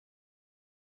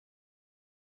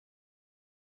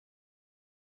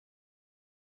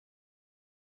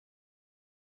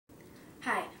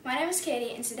Hi, my name is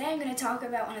Katie, and today I'm going to talk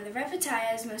about one of the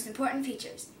Pitaya's most important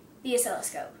features, the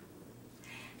oscilloscope.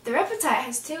 The Pitaya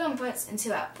has two inputs and two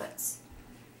outputs.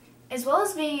 As well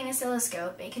as being an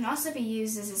oscilloscope, it can also be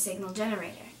used as a signal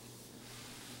generator.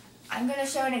 I'm going to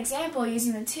show an example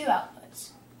using the two outputs.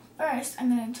 First, I'm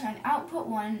going to turn output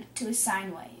 1 to a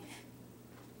sine wave.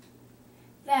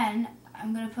 Then,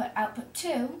 I'm going to put output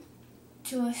 2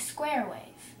 to a square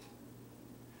wave.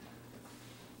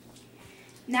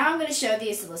 Now I'm going to show the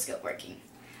oscilloscope working.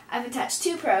 I've attached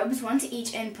two probes, one to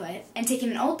each input, and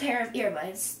taken an old pair of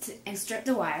earbuds and stripped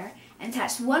the wire, and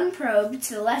attached one probe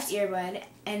to the left earbud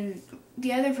and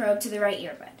the other probe to the right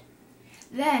earbud.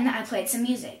 Then I played some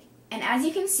music, and as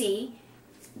you can see,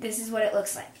 this is what it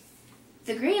looks like.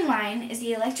 The green line is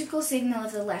the electrical signal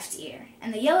of the left ear,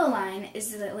 and the yellow line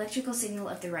is the electrical signal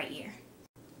of the right ear.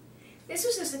 This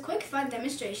was just a quick, fun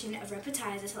demonstration of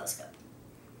Pitaya's oscilloscope.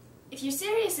 If you're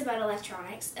serious about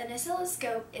electronics, an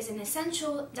oscilloscope is an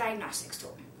essential diagnostics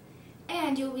tool,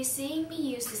 and you'll be seeing me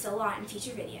use this a lot in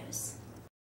future videos.